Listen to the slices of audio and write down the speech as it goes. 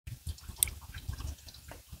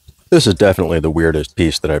This is definitely the weirdest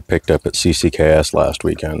piece that I picked up at CCKS last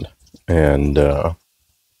weekend, and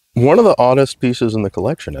one of the oddest pieces in the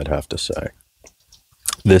collection, I'd have to say.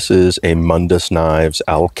 This is a Mundus Knives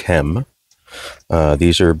Al-Khem.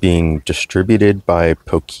 These are being distributed by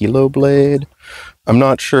Pokilo Blade. I'm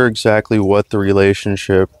not sure exactly what the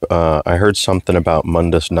relationship. I heard something about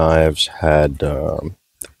Mundus Knives had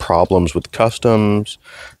problems with customs,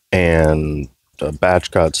 and the batch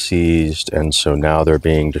got seized, and so now they're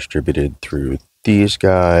being distributed through these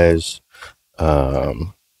guys.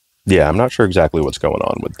 Um, yeah, I'm not sure exactly what's going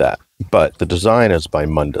on with that, but the design is by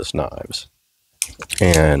Mundus Knives,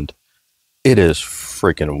 and it is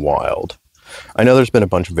freaking wild. I know there's been a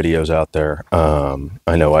bunch of videos out there.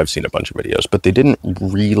 I know I've seen a bunch of videos, but they didn't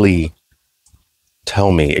really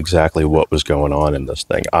tell me exactly what was going on in this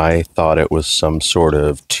thing. I thought it was some sort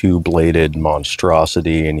of two-bladed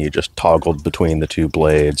monstrosity, and you just toggled between the two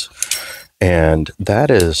blades. And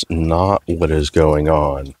that is not what is going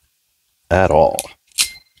on at all.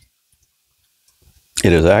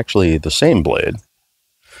 It is actually the same blade,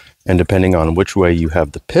 and depending on which way you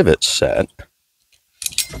have the pivot set,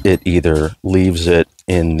 it either leaves it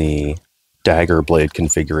in the dagger blade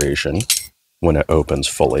configuration when it opens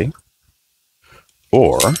fully,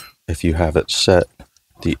 or if you have it set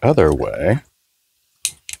the other way,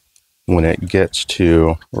 when it gets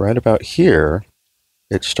to right about here,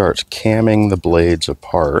 it starts camming the blades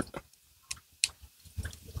apart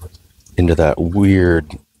into that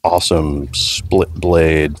weird, awesome split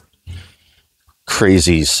blade,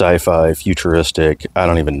 crazy sci-fi, futuristic, I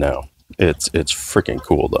don't even know. It's freaking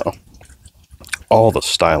cool though. All the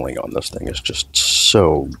styling on this thing is just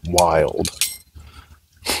so wild.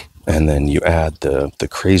 And then you add the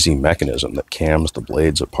crazy mechanism that cams the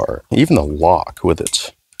blades apart. Even the lock with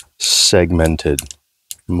its segmented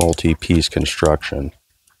multi-piece construction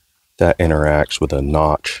that interacts with a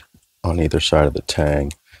notch on either side of the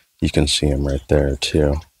tang. You can see them right there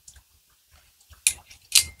too.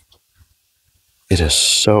 It is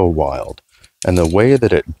so wild. And the way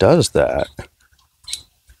that it does that,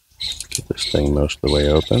 get this thing most of the way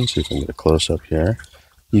open so you can get a close-up here.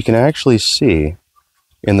 You can actually see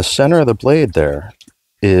in the center of the blade there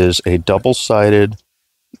is a double-sided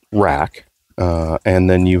rack, and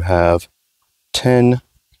then you have 10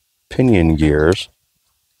 pinion gears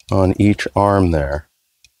on each arm there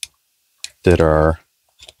that are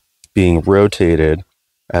being rotated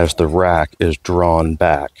as the rack is drawn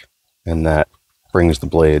back, and that brings the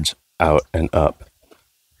blades out and up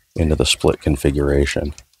into the split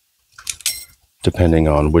configuration. Depending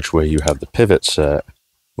on which way you have the pivot set,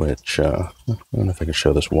 which, I don't know if I can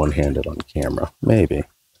show this one-handed on camera. Maybe.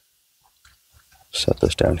 Set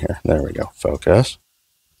this down here. There we go. Focus.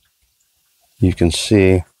 You can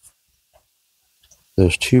see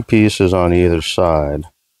there's two pieces on either side,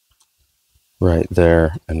 right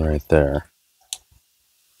there and right there.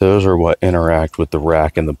 Those are what interact with the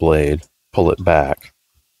rack and the blade, pull it back,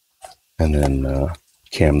 and then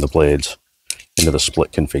cam the blades into the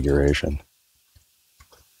split configuration.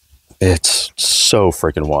 It's so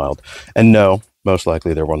freaking wild. And no, most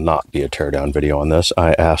likely there will not be a teardown video on this.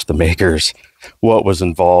 I asked the makers what was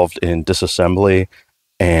involved in disassembly,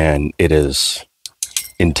 and it is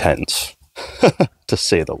intense, to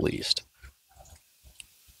say the least.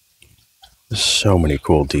 There's so many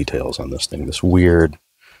cool details on this thing. This weird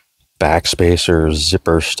backspacer,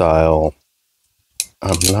 zipper style.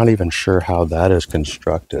 I'm not even sure how that is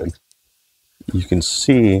constructed. You can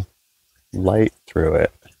see light through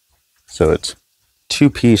it. So it's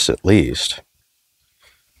two-piece at least.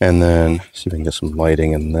 And then, see if we can get some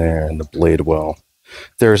lighting in there in the blade well.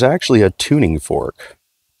 There's actually a tuning fork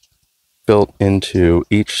built into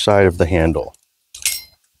each side of the handle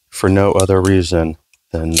for no other reason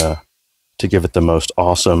than to give it the most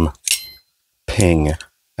awesome ping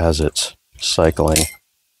as it's cycling.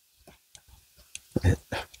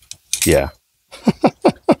 Yeah.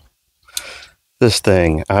 This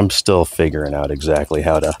thing, I'm still figuring out exactly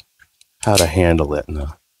how to handle it in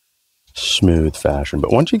a smooth fashion.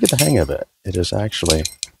 But once you get the hang of it, it is actually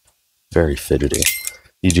very fidgety.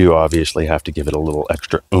 You do obviously have to give it a little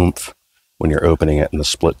extra oomph when you're opening it in the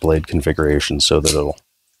split blade configuration so that it'll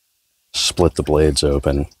split the blades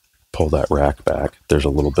open, pull that rack back. There's a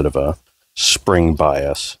little bit of a spring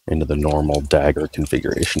bias into the normal dagger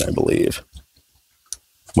configuration, I believe.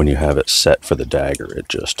 When you have it set for the dagger, it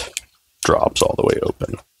just drops all the way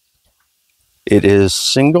open. It is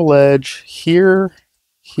single edge here,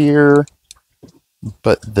 here,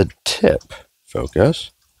 but the tip,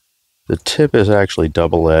 focus, the tip is actually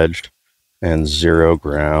double edged and zero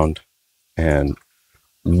ground and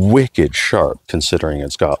wicked sharp considering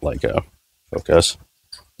it's got like a, focus,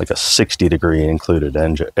 like a 60-degree included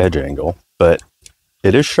edge angle, but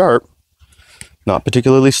it is sharp. Not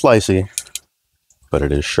particularly slicey, but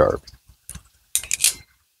it is sharp.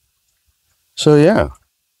 So yeah,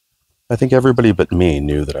 I think everybody but me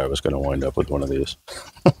knew that I was going to wind up with one of these.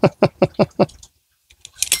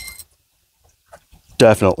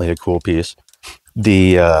 Definitely a cool piece.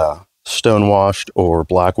 The stone-washed or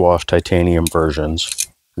black-washed titanium versions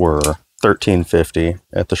were $13.50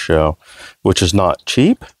 at the show, which is not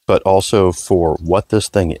cheap, but also for what this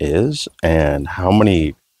thing is and how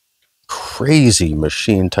many crazy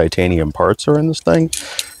machine titanium parts are in this thing,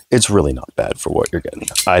 it's really not bad for what you're getting.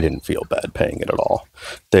 I didn't feel bad paying it at all.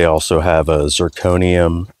 They also have a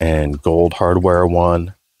zirconium and gold hardware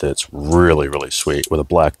one that's really, really sweet with a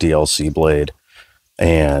black DLC blade,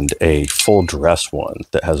 and a full dress one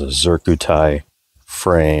that has a zircutai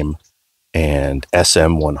frame and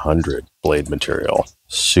SM100 blade material.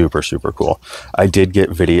 Super, super cool. I did get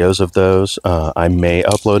videos of those. I may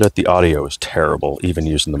upload it. The audio is terrible, even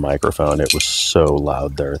using the microphone. It was so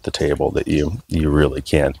loud there at the table that you really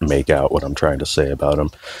can't make out what I'm trying to say about them.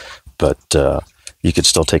 But you could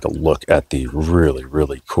still take a look at the really,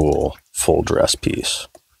 really cool full dress piece.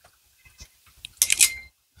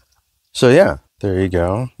 So yeah, there you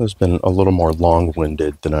go. It's been a little more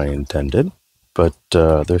long-winded than I intended, but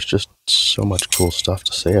there's just so much cool stuff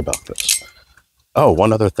to say about this. Oh,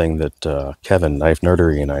 one other thing that Kevin, Knife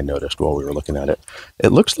Nerdery, and I noticed while we were looking at it.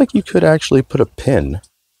 It looks like you could actually put a pin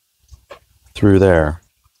through there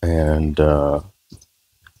and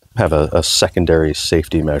have a secondary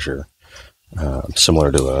safety measure,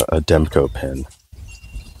 similar to a Demco pin.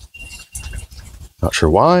 Not sure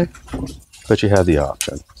why, but you have the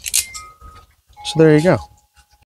option. So there you go.